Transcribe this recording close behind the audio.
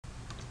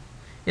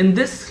In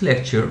this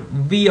lecture,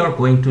 we are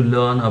going to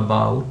learn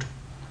about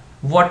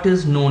what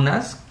is known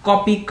as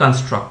copy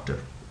constructor.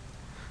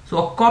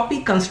 So a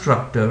copy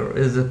constructor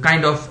is a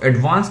kind of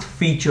advanced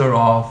feature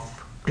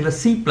of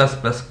C++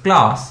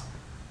 class,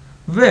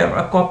 where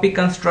a copy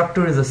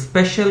constructor is a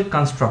special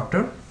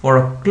constructor for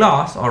a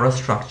class or a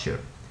structure.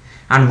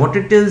 And what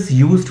it is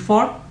used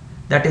for?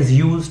 That is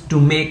used to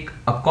make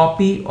a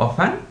copy of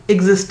an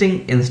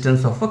existing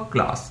instance of a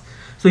class.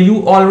 So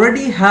you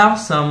already have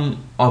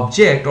some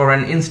object or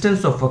an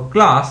instance of a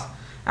class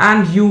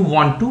and you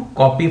want to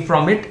copy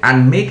from it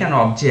and make an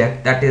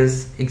object that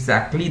is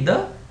exactly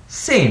the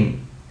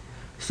same.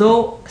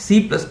 So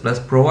C++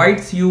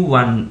 provides you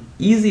one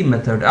easy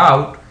method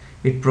out.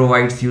 It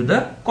provides you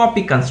the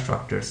copy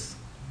constructors.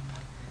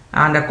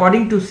 And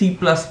according to C++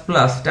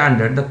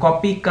 standard, the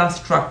copy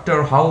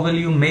constructor, how will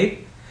you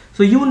make?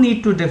 So you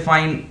need to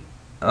define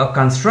a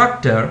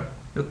constructor.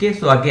 Okay,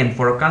 so again,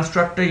 for a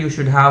constructor you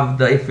should have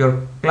the, if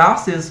your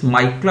class is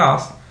my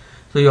class,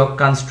 so your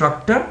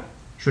constructor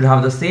should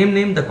have the same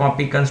name, the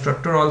copy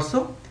constructor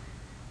also.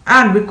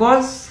 And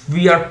because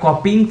we are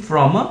copying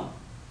from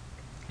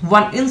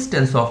one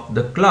instance of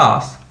the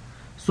class,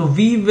 so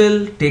we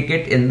will take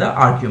it in the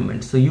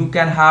argument. So you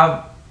can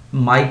have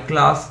my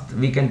class,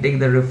 we can take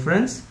the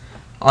reference,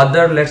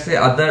 other, let's say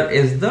other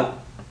is the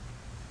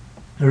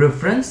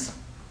reference.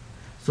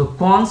 So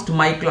const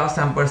my class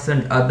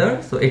ampersand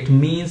other, so it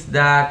means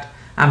that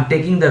I'm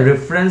taking the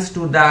reference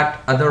to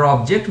that other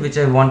object which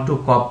I want to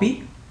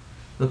copy.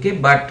 Okay,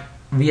 but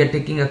we are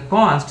taking a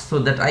const so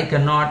that I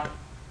cannot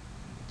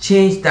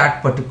change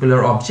that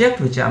particular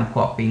object which I'm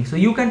copying. So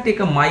you can take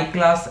a my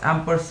class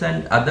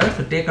ampersand other,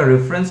 so take a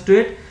reference to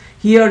it.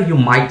 Here you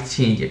might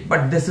change it,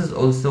 but this is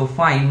also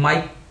fine.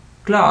 My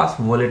class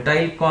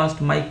volatile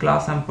const my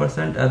class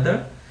ampersand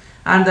other,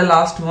 and the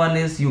last one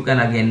is you can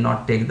again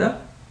not take the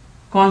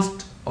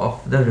const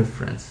of the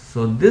reference.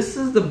 So this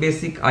is the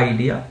basic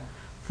idea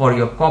for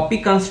your copy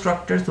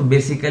constructor. So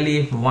basically,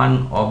 if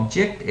one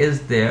object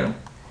is there,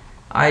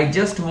 I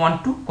just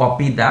want to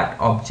copy that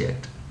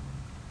object.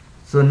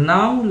 So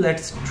now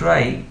let's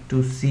try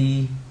to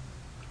see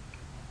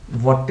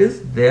what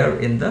is there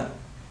in the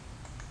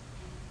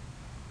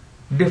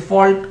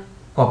default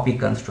copy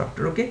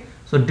constructor. Okay,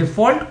 so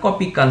default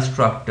copy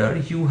constructor,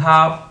 you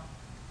have,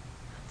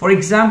 for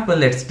example,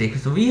 let's take,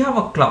 so we have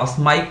a class,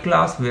 my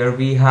class, where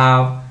we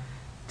have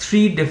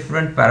three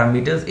different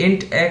parameters,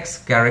 int x,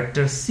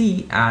 character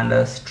c, and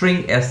a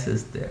string s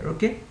is there.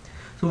 Okay,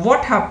 so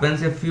what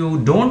happens if you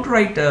don't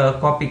write a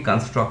copy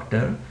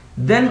constructor?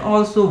 Then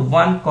also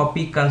one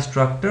copy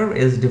constructor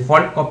is,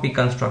 default copy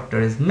constructor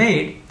is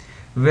made,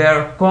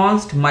 where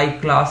const my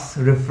class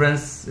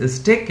reference is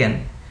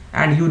taken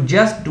and you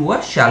just do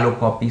a shallow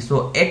copy.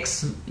 So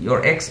x,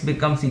 your x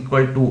becomes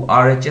equal to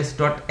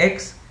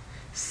rhs.x,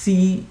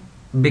 c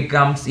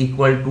becomes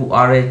equal to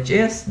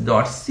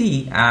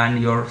rhs.c,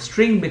 and your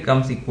string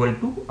becomes equal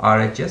to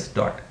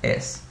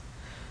rhs.s.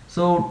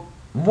 So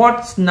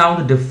what's now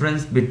the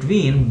difference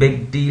between,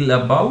 big deal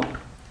about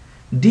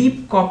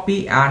deep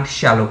copy and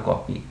shallow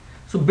copy?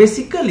 So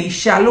basically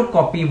shallow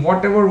copy,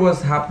 whatever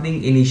was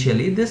happening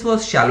initially, this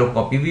was shallow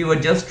copy. We were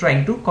just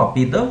trying to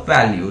copy the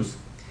values.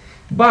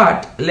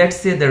 But let's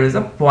say there is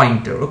a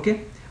pointer.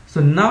 Okay, so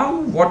now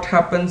what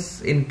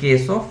happens in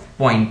case of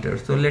pointer?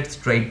 So let's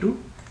try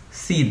to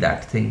see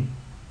that thing.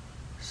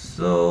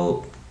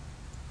 So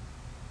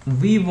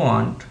we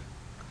want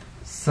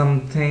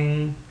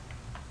something,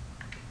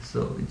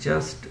 so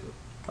just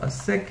a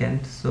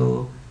second.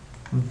 So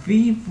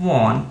we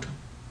want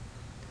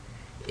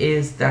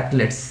is that,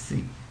 let's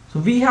see, so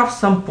we have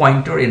some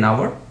pointer in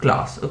our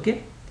class.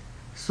 Okay,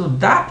 so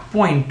that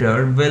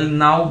pointer will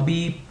now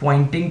be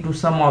pointing to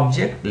some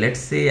object. Let's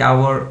say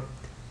our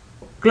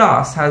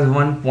class has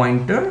one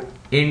pointer,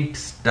 int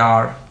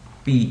star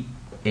p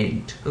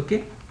int.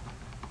 Okay,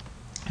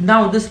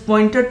 now this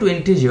pointer to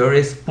integer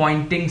is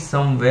pointing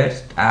somewhere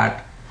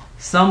at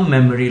some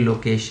memory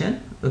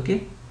location.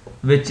 Okay,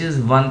 which is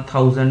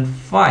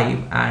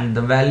 1005, and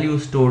the value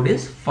stored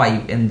is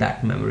 5 in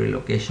that memory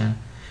location.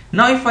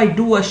 Now if I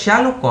do a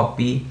shallow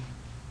copy,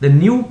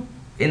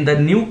 in the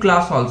new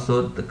class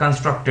also, the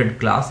constructed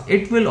class,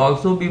 it will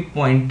also be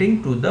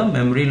pointing to the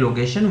memory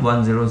location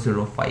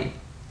 1005.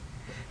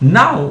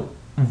 Now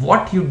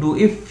what you do,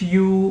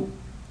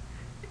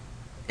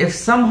 if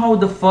somehow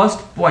the first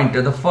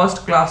pointer, the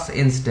first class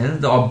instance,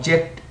 the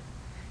object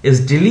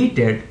is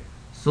deleted,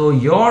 so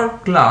your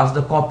class,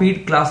 the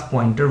copied class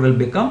pointer, will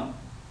become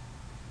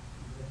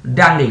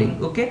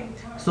dangling. Okay,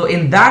 so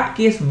in that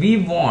case we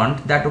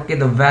want that, okay,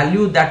 the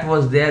value that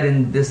was there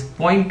in this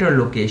pointer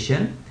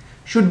location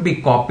should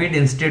be copied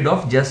instead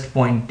of just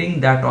pointing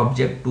that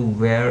object to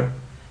where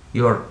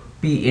your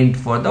p-int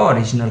for the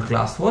original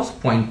class was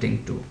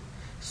pointing to.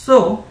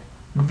 So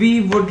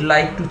we would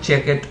like to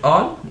check it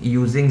all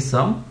using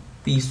some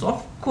piece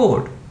of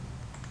code.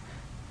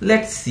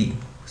 Let's see.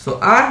 So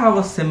I have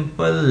a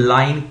simple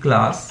line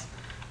class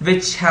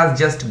which has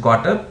just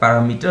got a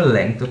parameter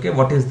length. Okay,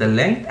 what is the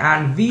length?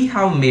 And we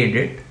have made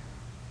it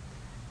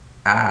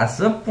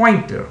as a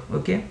pointer.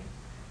 Okay,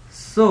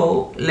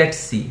 So let's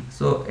see.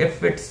 So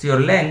if it's your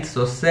length,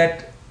 so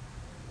set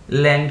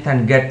length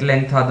and get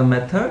length are the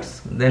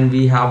methods. Then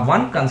we have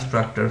one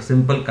constructor,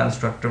 simple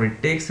constructor,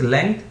 it takes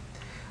length.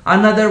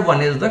 Another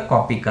one is the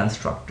copy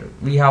constructor.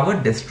 We have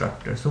a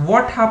destructor. So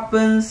what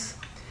happens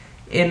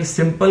in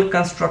simple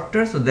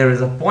constructor? So there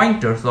is a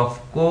pointer. So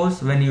of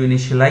course when you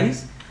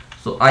initialize,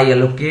 so I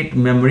allocate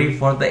memory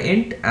for the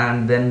int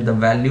and then the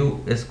value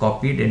is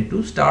copied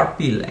into star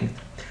p length.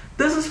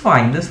 This is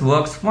fine, this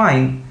works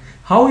fine.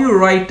 How you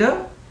write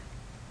a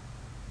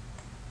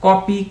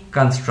copy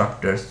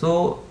constructor?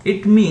 So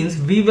it means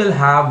we will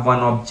have one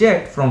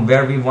object from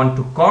where we want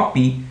to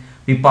copy,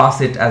 we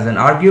pass it as an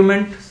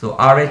argument, so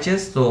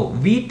RHS, so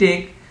we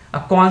take a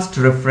const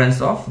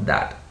reference of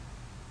that.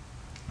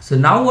 So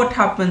now what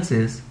happens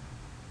is,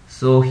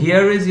 so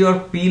here is your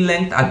p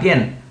length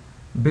again,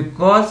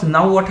 because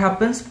now what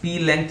happens, p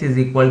length is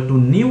equal to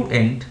new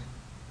int,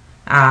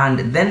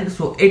 and then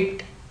so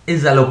it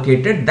is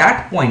allocated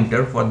that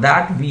pointer. For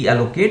that we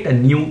allocate a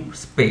new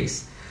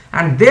space,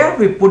 and there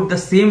we put the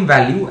same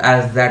value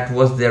as that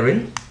was there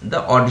in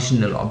the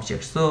original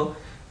object. So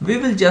we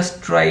will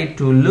just try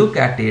to look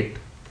at it.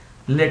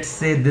 Let's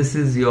say this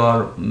is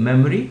your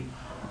memory.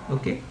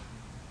 Okay,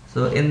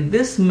 so in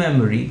this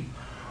memory,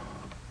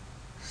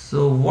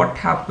 so what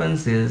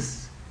happens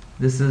is,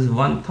 this is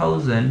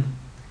 1000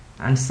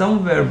 and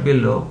somewhere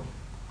below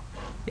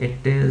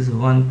it is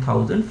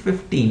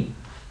 1015.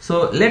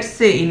 So let's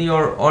say in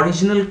your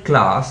original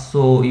class,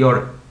 so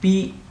your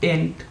p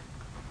int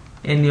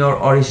in your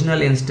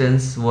original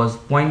instance was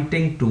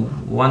pointing to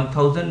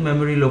 1000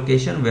 memory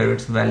location where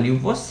its value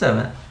was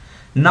 7.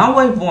 Now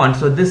I want,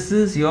 so this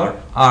is your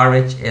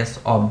RHS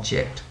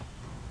object.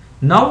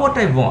 Now what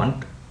I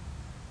want,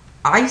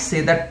 I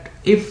say that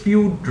if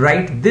you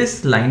write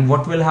this line,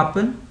 what will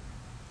happen?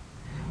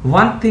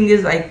 One thing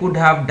is, I could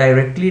have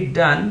directly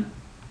done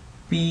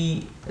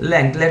p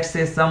length. Let's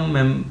say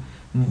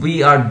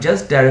we are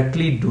just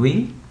directly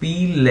doing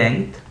p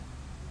length.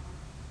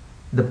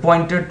 The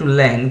pointer to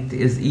length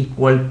is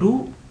equal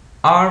to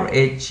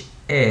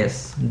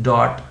RHS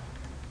dot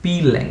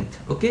p length.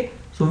 Okay,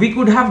 so we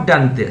could have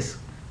done this.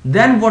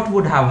 Then what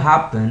would have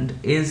happened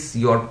is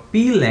your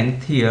p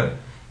length here,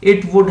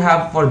 it would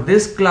have for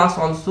this class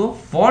also,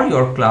 for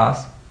your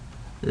class,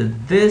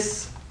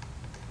 this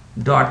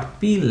dot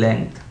p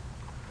length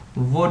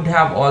would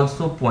have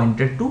also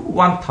pointed to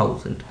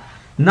 1000.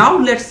 Now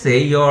let's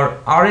say your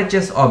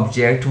RHS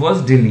object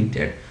was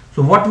deleted.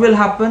 So what will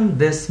happen?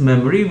 This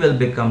memory will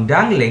become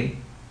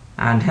dangling,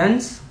 and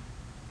hence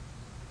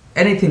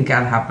anything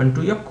can happen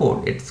to your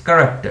code. It's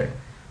corrupted.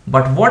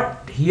 But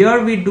what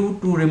here we do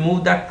to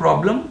remove that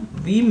problem,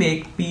 we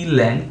make p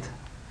length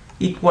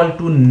equal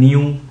to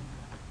new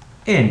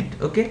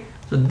int. Okay,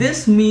 so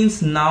this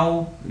means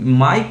now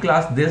my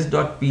class this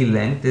dot p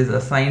length is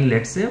assigned,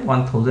 let's say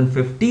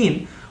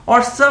 1015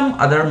 or some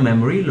other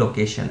memory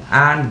location,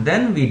 and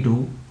then we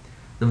do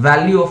the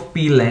value of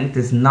p length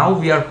is, now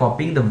we are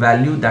copying the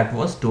value that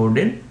was stored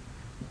in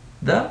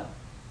the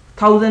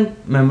 1000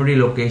 memory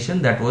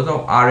location, that was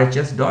of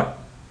RHS dot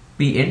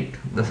p int,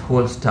 the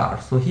whole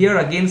star. So here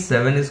again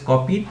 7 is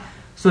copied.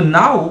 So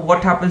now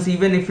what happens,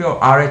 even if your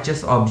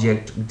RHS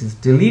object is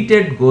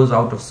deleted, goes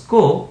out of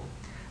scope,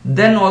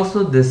 then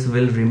also this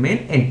will remain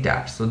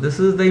intact. So this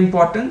is the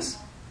importance,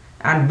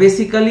 and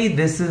basically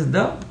this is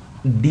the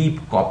deep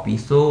copy.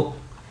 So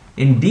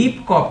in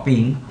deep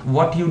copying,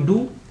 what you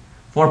do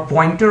for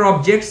pointer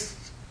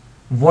objects,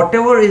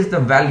 whatever is the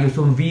value,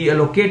 so we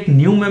allocate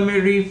new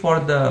memory for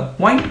the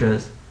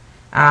pointers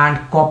and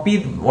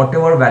copy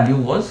whatever value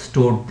was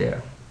stored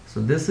there. So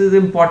this is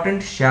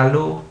important,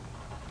 shallow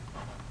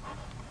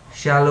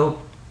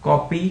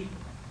copy,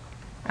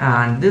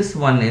 and this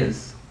one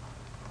is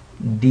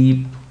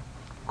deep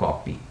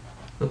copy.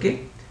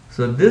 Okay,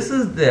 so this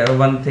is there,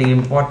 one thing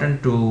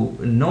important to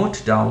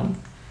note down,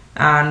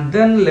 and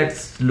then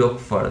let's look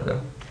further.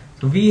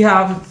 So we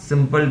have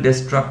simple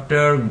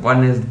destructor,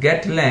 one is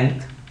get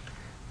length.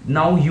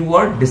 Now you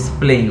are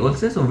displaying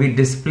also, so we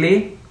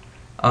display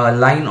a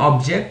line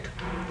object.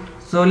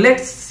 So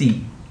let's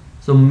see,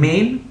 so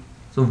main,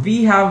 so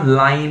we have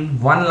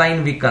one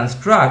line we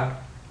construct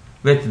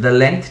with the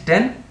length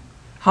 10.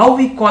 How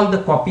we call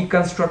the copy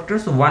constructor?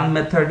 So one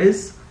method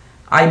is,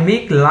 I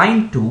make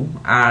line 2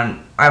 and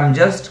I'm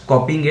just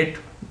copying it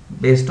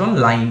based on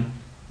line.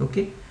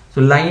 Okay, so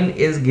line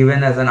is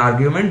given as an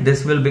argument,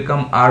 this will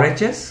become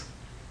RHS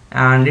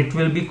and it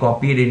will be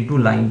copied into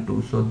line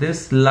 2. So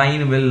this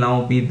line will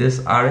now be this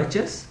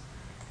RHS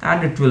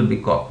and it will be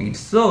copied.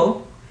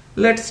 So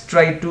let's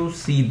try to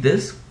see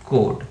this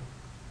code.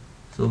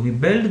 So we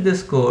build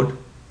this code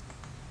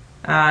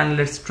and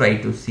let's try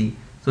to see.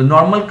 So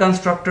normal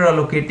constructor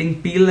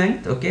allocating p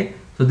length. Okay,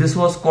 so this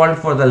was called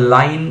for the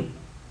line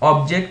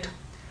object.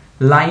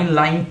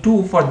 Line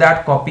 2, for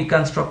that copy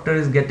constructor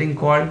is getting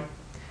called.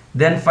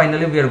 Then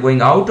finally we are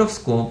going out of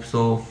scope,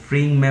 so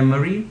freeing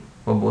memory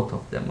for both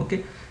of them.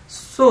 Okay,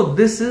 so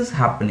this is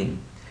happening.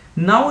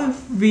 Now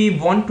if we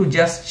want to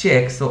just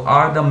check, so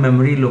are the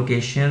memory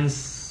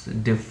locations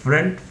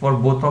different for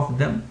both of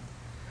them?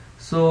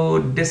 So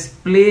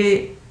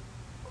display,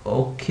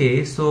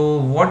 okay, so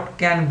what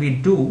can we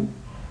do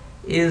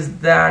is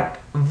that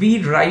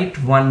we write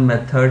one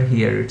method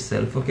here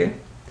itself. Okay,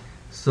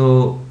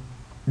 so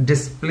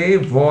display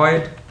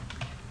void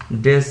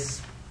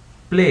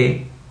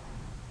display.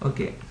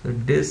 Okay, so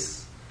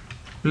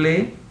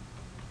display,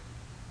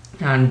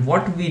 and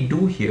what we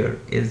do here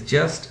is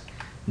just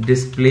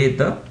display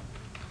the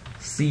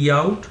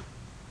cout,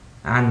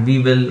 and we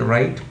will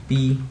write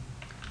p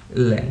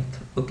length.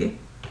 Okay,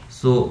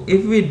 so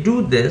if we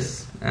do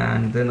this,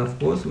 and then of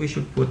course we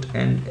should put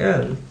an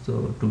else,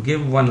 so to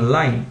give one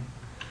line.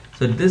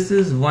 So this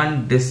is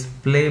one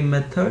display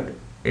method.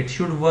 It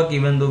should work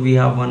even though we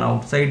have one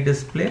outside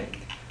display.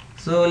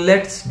 So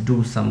let's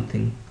do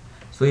something.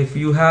 So if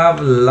you have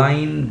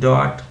line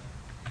dot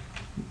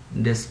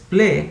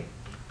display,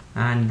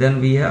 and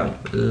then we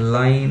have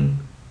line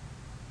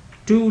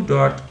 2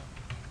 dot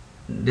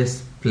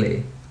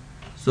display,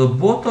 so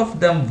both of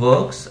them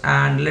works,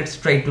 and let's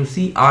try to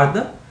see are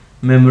the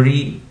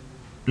memory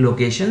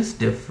locations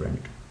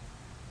different.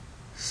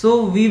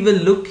 So we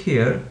will look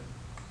here,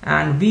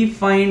 and we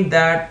find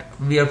that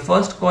we are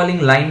first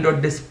calling line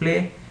dot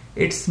display.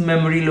 Its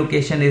memory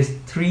location is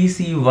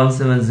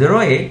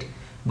 3C1708,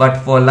 but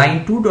for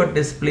line 2 dot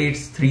display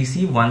it's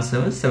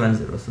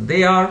 3C1770. So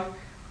they are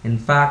in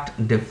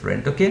fact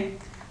different. Okay,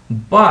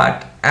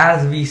 but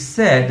as we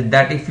said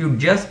that if you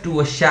just do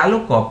a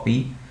shallow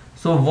copy,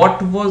 so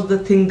what was the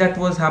thing that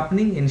was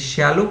happening in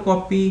shallow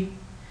copy?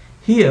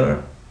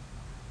 Here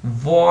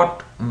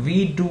what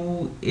we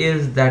do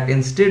is that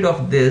instead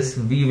of this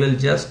we will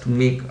just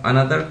make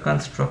another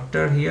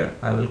constructor here.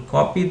 I will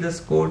copy this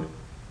code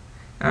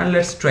and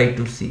let's try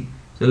to see.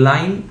 So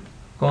line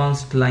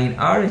const line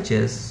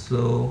RHS,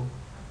 so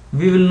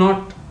we will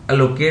not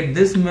allocate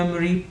this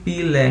memory.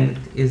 P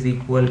length is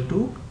equal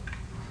to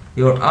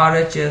your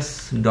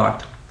RHS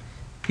dot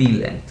P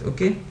length.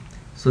 Okay,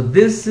 so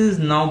this is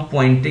now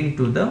pointing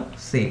to the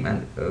same,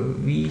 and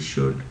we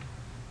should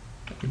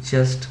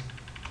just,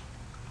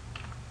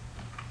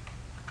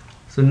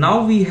 so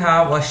now we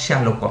have a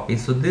shallow copy.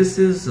 So this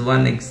is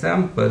one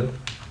example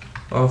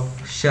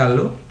of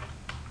shallow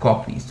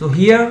copy. So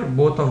here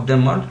both of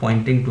them are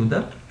pointing to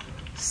the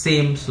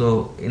same.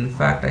 So in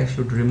fact I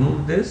should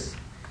remove this.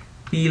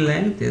 P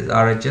length is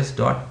RHS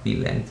dot P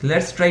length.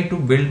 Let's try to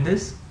build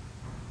this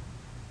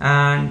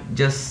and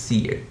just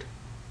see it.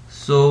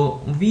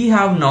 So we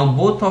have now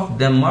both of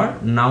them are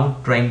now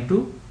trying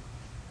to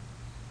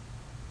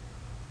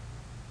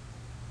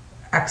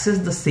access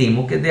the same.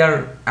 Okay, they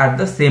are at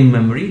the same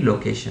memory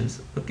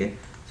locations. Okay,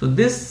 so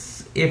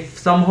this, if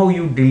somehow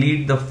you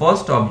delete the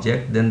first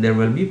object, then there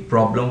will be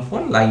problem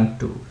for line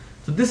 2.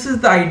 So this is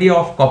the idea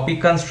of copy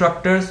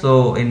constructor.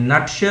 So in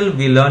nutshell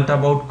we learnt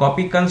about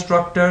copy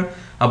constructor,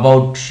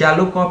 about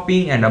shallow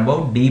copying, and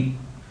about deep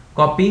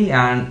copying,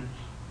 and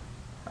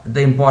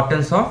the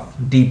importance of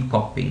deep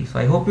copying. So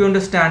I hope you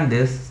understand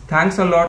this. Thanks a lot.